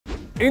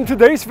In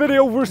today's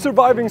video, we're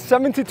surviving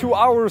 72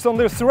 hours on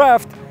this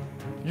raft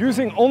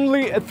using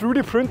only a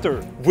 3D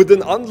printer. With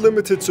an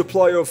unlimited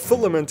supply of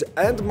filament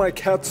and my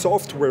CAD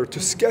software to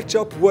sketch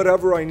up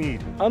whatever I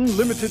need.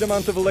 Unlimited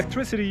amount of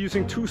electricity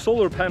using 2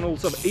 solar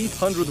panels of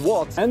 800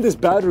 watts. And this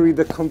battery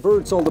that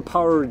converts all the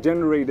power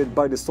generated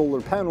by the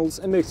solar panels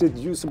and makes it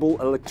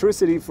usable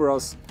electricity for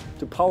us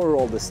to power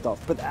all this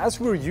stuff. But as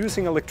we're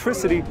using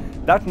electricity,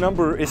 that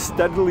number is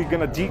steadily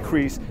gonna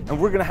decrease and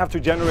we're gonna have to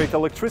generate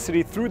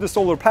electricity through the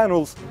solar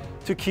panels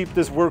to keep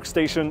this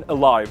workstation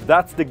alive.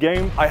 That's the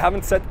game. I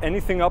haven't set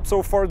anything up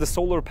so far. The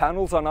solar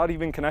panels are not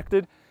even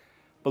connected,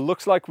 but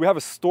looks like we have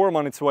a storm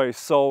on its way.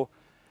 So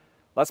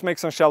let's make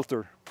some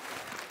shelter.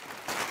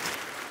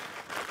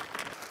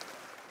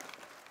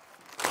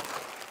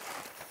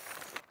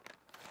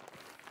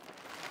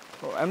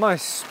 Oh, am I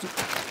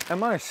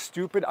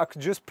stupid? I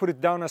could just put it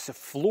down as a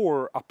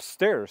floor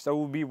upstairs. That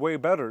would be way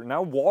better.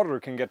 Now water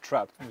can get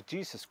trapped.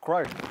 Jesus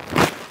Christ.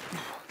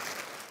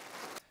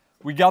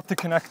 We got to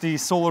connect the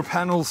solar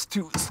panels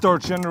to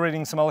start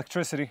generating some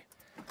electricity.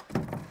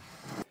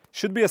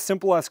 Should be as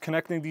simple as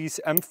connecting these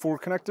M4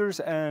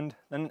 connectors and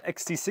then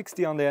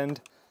XT60 on the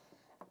end.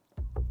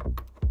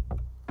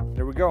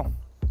 There we go.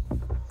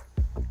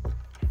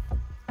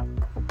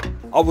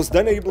 I was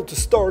then able to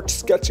start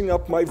sketching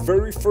up my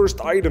very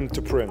first item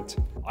to print.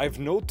 I have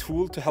no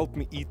tool to help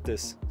me eat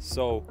this,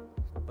 so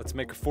let's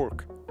make a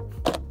fork.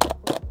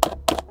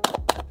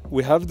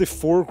 We have the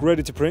fork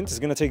ready to print. It's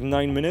gonna take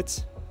 9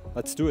 minutes.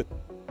 Let's do it.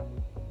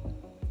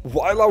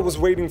 While I was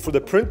waiting for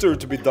the printer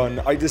to be done,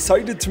 I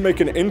decided to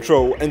make an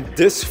intro and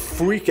this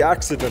freak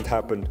accident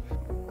happened.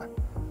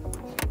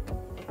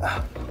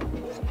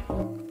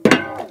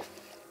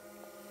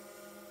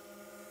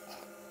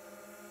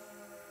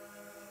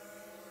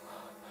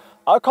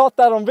 I caught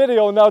that on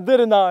video now,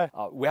 didn't I?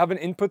 We have an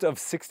input of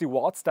 60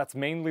 watts. That's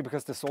mainly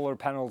because the solar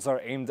panels are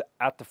aimed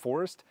at the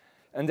forest.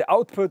 And the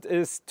output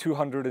is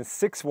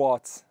 206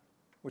 watts,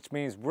 which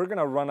means we're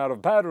gonna run out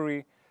of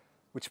battery,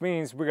 which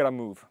means we're gonna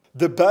move.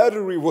 The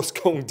battery was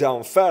going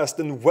down fast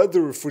and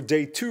weather for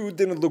day 2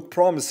 didn't look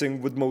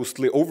promising with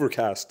mostly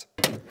overcast.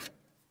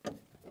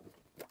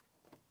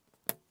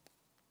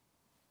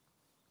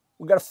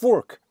 We got a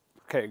fork.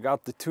 Okay,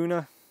 got the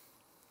tuna,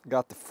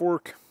 got the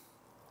fork.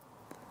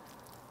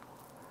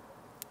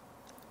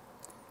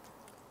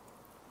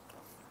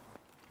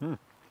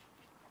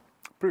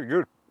 Pretty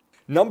good.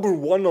 Number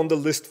 1 on the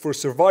list for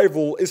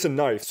survival is a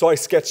knife, so I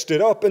sketched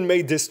it up and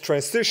made this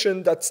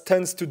transition that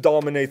tends to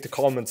dominate the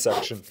comment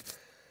section.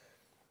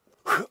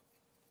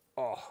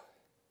 Oh,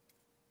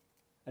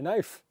 a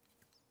knife.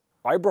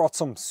 I brought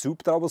some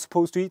soup that I was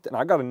supposed to eat and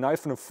I got a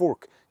knife and a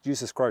fork.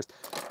 Jesus Christ.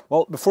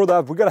 Well, before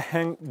that, we gotta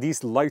hang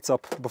these lights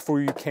up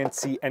before you can't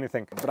see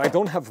anything. But I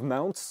don't have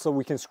mounts, so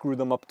we can screw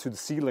them up to the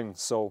ceiling,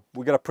 so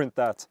we gotta print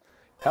that.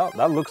 Yeah,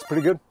 that looks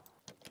pretty good.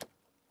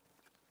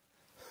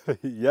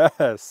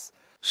 Yes.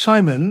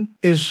 Simon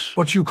is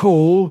what you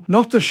call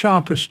not the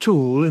sharpest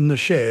tool in the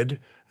shed,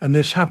 and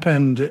this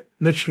happened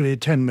literally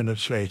 10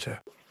 minutes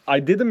later. I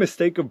did a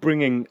mistake of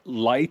bringing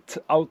light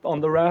out on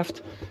the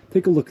raft.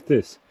 Take a look at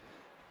this.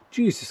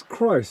 Jesus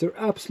Christ, they're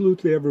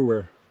absolutely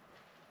everywhere.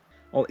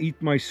 I'll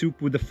eat my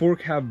soup with a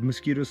fork, have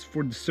mosquitoes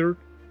for dessert.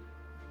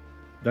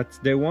 That's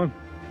day 1.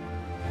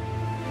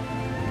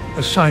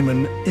 As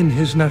Simon, in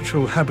his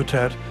natural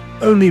habitat,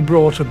 only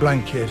brought a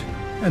blanket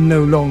and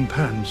no long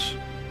pants,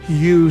 he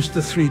used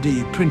the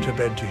 3D printer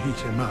bed to heat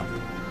him up.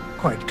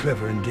 Quite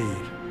clever indeed.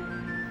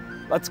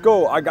 Let's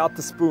go, I got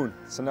the spoon.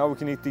 So now we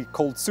can eat the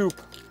cold soup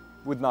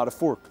with not a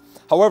fork.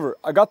 However,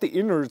 I got the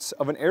innards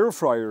of an air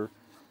fryer.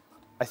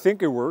 I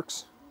think it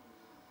works.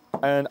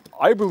 And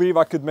I believe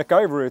I could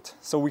MacGyver it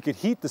so we could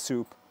heat the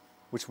soup,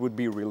 which would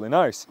be really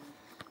nice.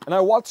 And I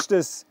watched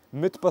this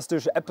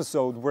Mythbusters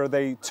episode where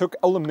they took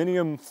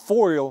aluminium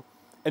foil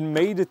and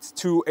made it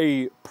to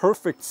a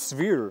perfect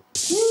sphere.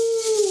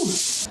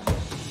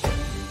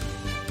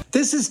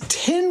 This is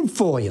tin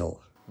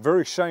foil.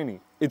 Very shiny.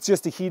 It's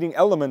just a heating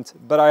element,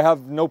 but I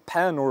have no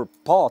pan or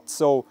pot,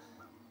 so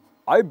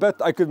I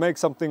bet I could make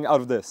something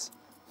out of this.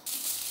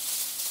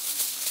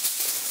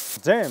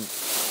 Damn.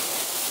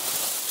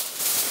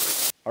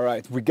 All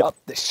right, we got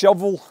the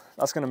shovel.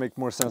 That's gonna make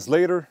more sense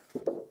later.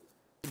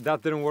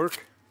 That didn't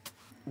work.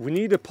 We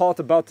need a pot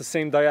about the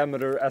same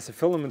diameter as a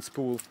filament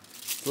spool.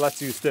 So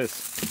let's use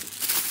this.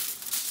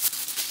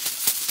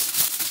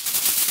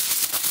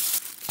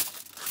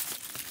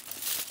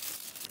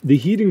 The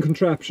heating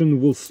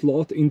contraption will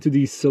slot into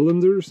these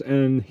cylinders,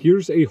 and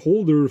here's a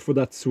holder for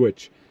that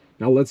switch.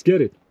 Now let's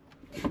get it.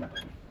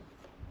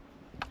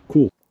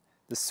 Cool.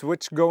 The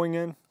switch going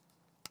in,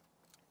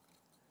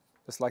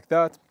 just like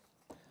that.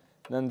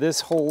 And then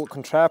this whole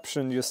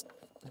contraption just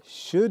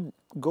should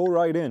go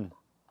right in.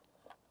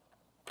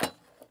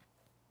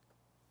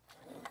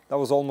 That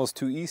was almost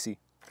too easy.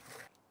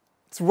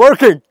 It's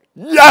working!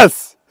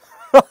 Yes!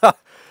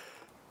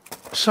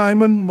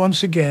 Simon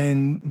once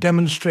again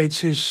demonstrates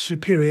his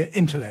superior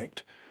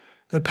intellect.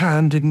 The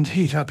pan didn't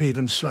heat up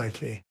even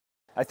slightly.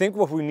 I think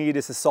what we need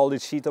is a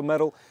solid sheet of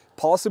metal,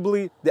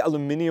 Possibly the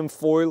aluminum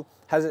foil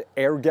has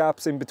air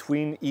gaps in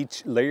between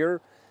each layer,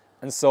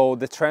 and so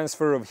the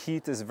transfer of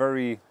heat is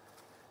very,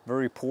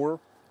 very poor.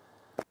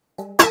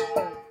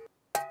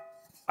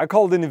 I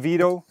called in a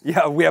veto.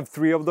 Yeah, we have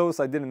 3 of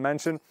those I didn't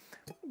mention.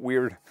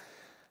 Weird.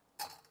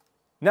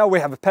 Now we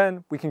have a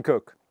pan, we can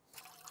cook.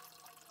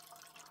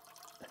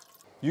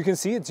 You can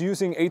see it's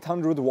using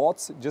 800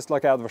 watts, just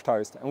like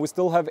advertised, and we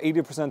still have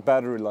 80%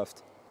 battery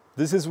left.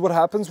 This is what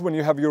happens when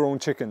you have your own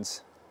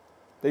chickens.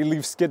 They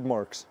leave skid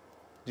marks.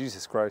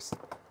 Jesus Christ.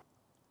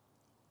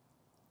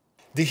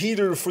 The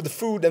heater for the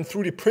food and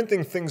 3D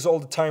printing things all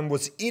the time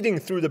was eating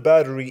through the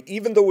battery.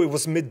 Even though it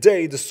was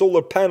midday, the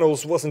solar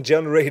panels wasn't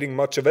generating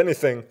much of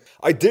anything.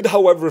 I did,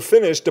 however,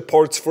 finish the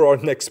parts for our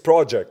next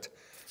project.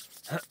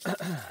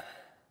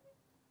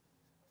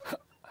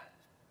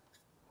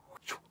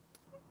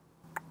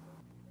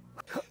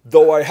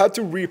 Though I had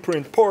to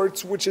reprint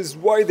parts, which is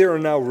why they are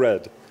now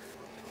red.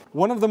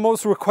 One of the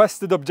most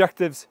requested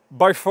objectives,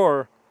 by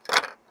far,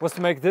 was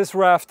to make this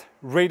raft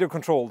radio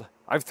controlled.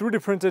 I've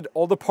 3D printed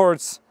all the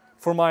parts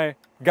for my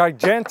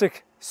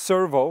gigantic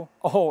servo.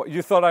 Oh,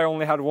 you thought I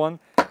only had 1?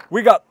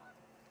 We got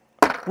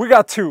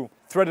 2.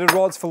 Threaded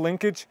rods for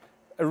linkage,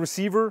 a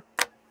receiver,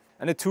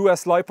 and a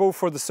 2S LiPo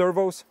for the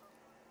servos.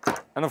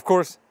 And of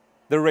course,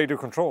 the radio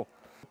control.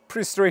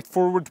 Pretty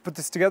straightforward to put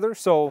this together,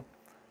 so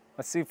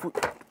let's see if we...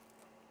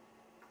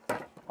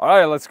 All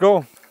right, let's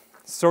go.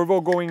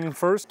 Servo going in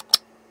first.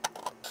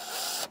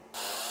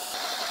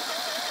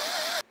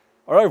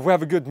 All right, we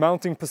have a good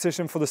mounting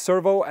position for the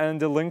servo and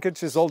the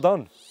linkage is all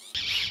done.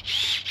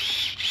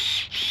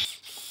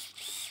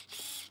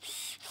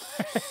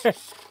 That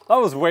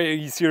was way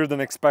easier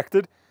than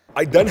expected.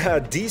 I then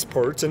had these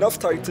parts enough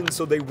tightened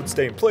so they would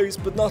stay in place,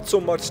 but not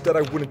so much that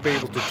I wouldn't be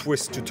able to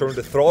twist to turn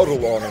the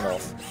throttle on and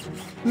off.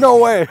 No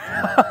way!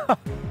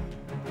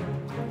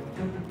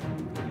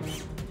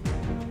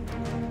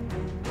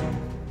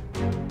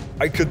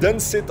 I could then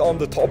sit on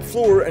the top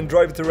floor and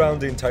drive it around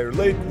the entire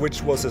lake,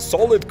 which was a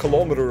solid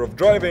kilometer of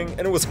driving,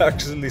 and it was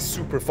actually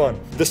super fun.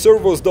 The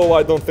servos though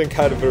I don't think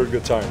had a very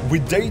good time.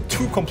 With day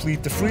 2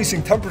 complete, the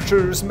freezing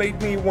temperatures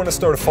made me want to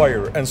start a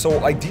fire, and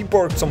so I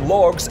debarked some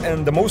logs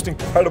and the most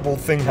incredible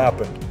thing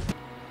happened.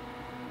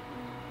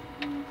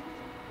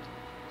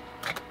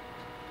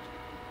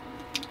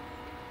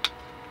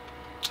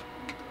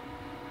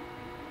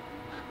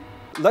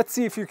 Let's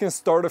see if you can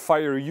start a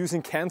fire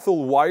using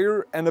Kanthal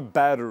wire and a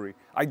battery.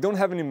 I don't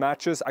have any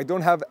matches, I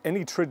don't have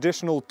any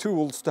traditional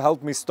tools to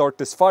help me start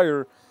this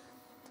fire,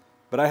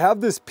 but I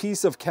have this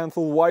piece of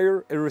Kanthal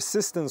wire, a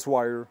resistance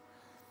wire,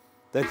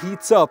 that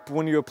heats up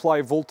when you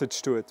apply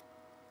voltage to it.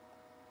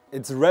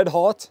 It's red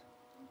hot.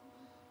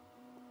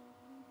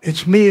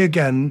 It's me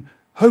again,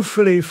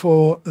 hopefully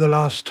for the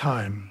last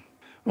time.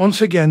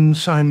 Once again,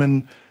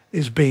 Simon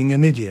is being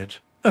an idiot.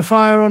 A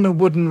fire on a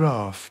wooden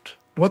raft.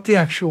 What the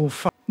actual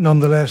fire?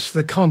 Nonetheless,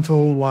 the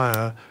Kanthal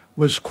wire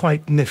was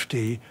quite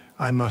nifty,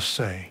 I must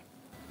say.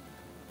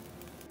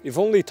 If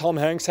only Tom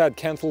Hanks had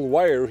Kanthal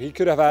wire, he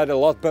could have had a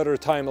lot better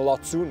time a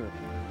lot sooner.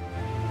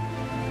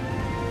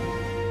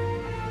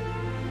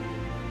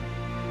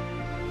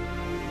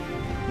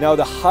 Now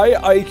the high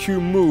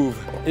IQ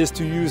move is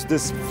to use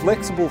this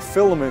flexible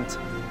filament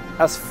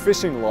as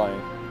fishing line.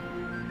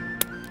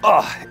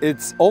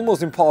 It's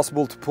almost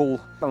impossible to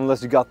pull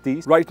unless you got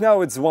these. Right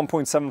now it's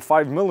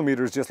 1.75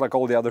 millimeters, just like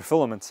all the other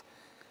filaments.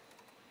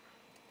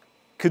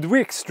 Could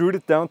we extrude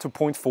it down to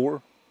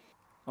 0.4?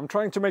 I'm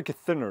trying to make it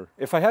thinner.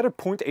 If I had a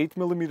 0.8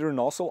 millimeter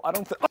nozzle, I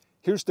don't think...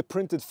 Here's the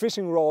printed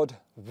fishing rod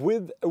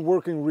with a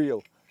working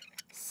reel.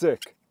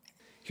 Sick.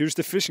 Here's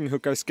the fishing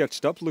hook I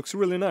sketched up, looks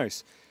really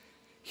nice.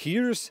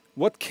 Here's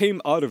what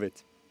came out of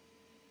it.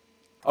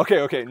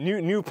 Okay,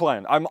 new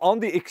plan. I'm on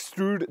the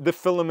extrude the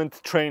filament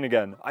train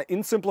again.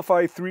 In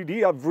Simplify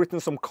 3D, I've written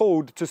some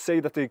code to say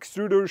that the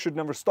extruder should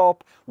never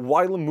stop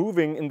while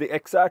moving in the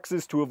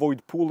x-axis to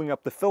avoid pulling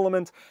up the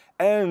filament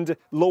and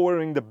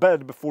lowering the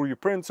bed before you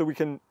print so we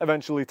can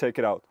eventually take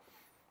it out.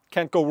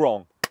 Can't go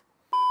wrong.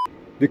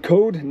 The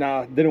code,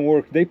 nah, didn't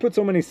work. They put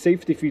so many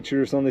safety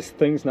features on these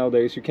things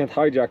nowadays, you can't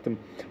hijack them.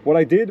 What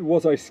I did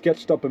was I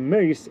sketched up a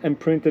mace and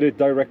printed it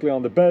directly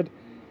on the bed.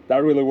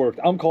 That really worked.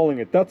 I'm calling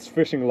it. That's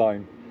fishing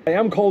line. I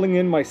am calling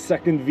in my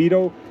second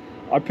veto.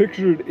 I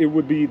pictured it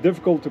would be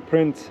difficult to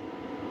print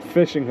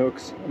fishing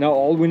hooks. Now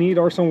all we need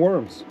are some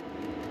worms.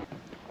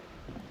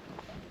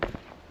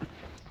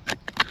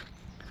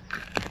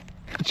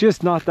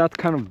 Just not that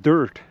kind of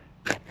dirt.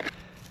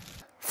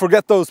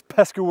 Forget those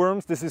pesky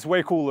worms. This is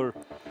way cooler.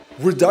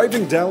 We're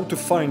diving down to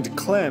find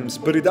clams,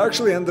 but it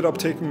actually ended up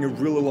taking a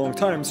really long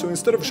time, so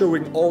instead of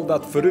showing all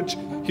that footage,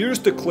 here's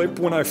the clip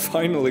when I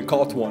finally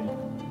caught one.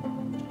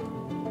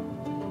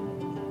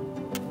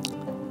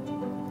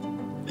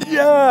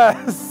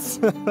 Yes!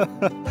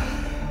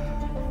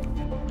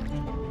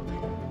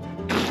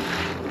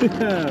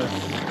 Yeah.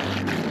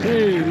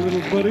 Hey,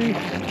 little buddy.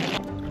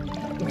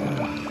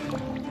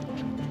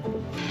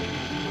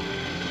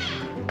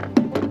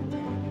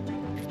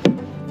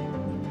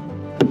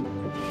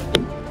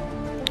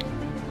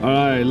 All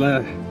right,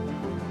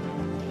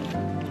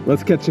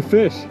 let's catch a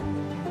fish.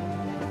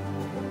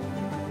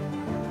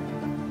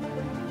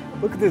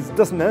 Look at this, it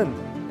doesn't end.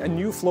 A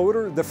new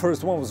floater, the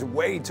first one was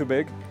way too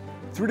big.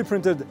 3D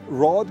printed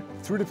rod,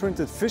 3D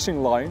printed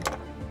fishing line.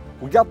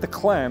 We got the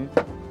clam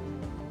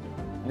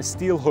and a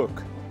steel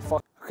hook.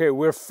 Fuck. Okay,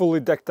 we're fully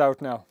decked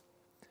out now.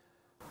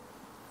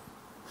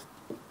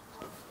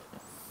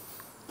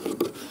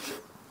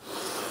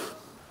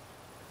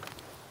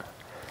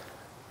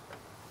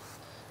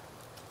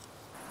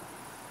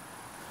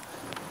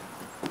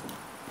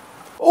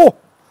 Oh!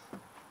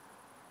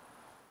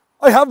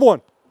 I have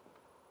one!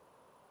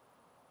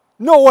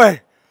 No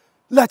way!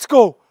 Let's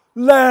go!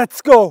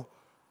 Let's go!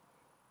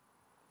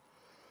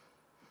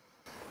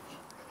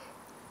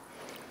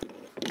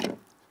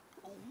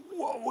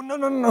 Whoa, no,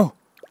 no, no!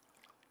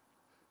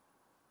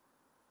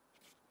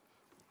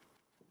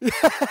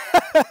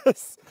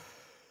 Yes!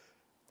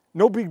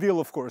 No big deal,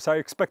 of course. I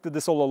expected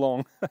this all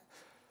along.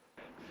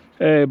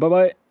 Hey,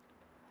 bye-bye.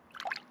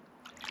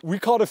 We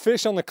caught a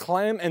fish on the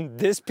clam and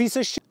this piece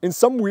of shit. In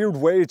some weird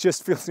way, it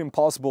just feels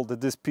impossible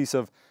that this piece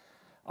of...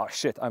 Oh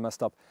shit, I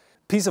messed up.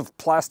 Piece of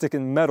plastic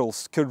and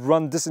metals could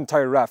run this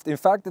entire raft. In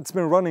fact, it's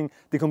been running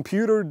the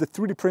computer, the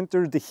 3D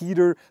printer, the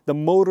heater, the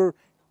motor,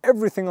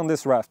 everything on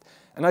this raft.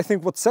 And I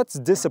think what sets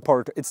this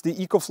apart, it's the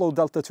EcoFlow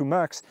Delta 2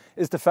 Max,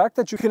 is the fact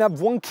that you can have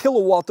 1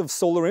 kilowatt of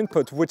solar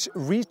input, which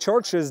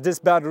recharges this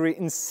battery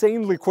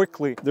insanely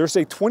quickly. There's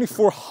a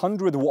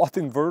 2400 watt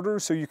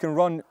inverter, so you can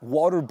run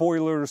water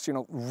boilers, you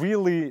know,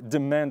 really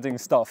demanding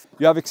stuff.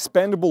 You have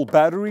expandable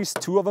batteries,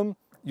 2 of them.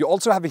 You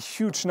also have a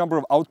huge number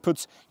of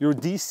outputs, your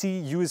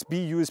DC,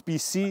 USB,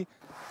 USB-C.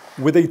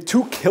 With a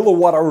 2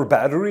 kilowatt hour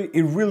battery,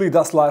 it really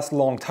does last a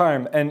long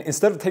time. And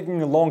instead of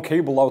taking a long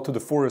cable out to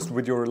the forest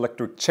with your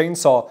electric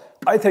chainsaw,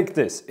 I take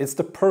this. It's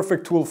the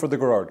perfect tool for the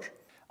garage.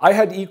 I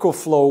had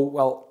EcoFlow,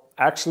 well,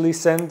 actually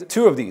send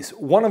 2 of these,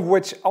 one of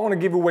which I want to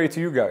give away to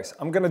you guys.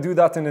 I'm gonna do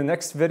that in the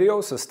next video,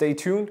 so stay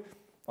tuned.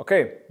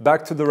 Okay,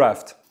 back to the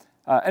raft.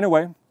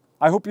 Anyway,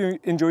 I hope you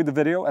enjoyed the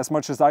video as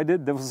much as I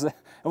did. It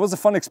was a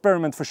fun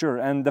experiment for sure.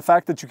 And the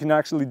fact that you can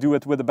actually do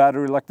it with a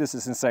battery like this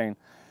is insane.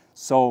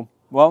 So,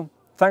 well,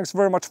 thanks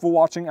very much for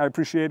watching. I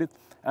appreciate it.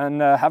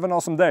 And have an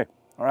awesome day.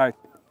 All right.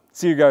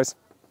 See you guys.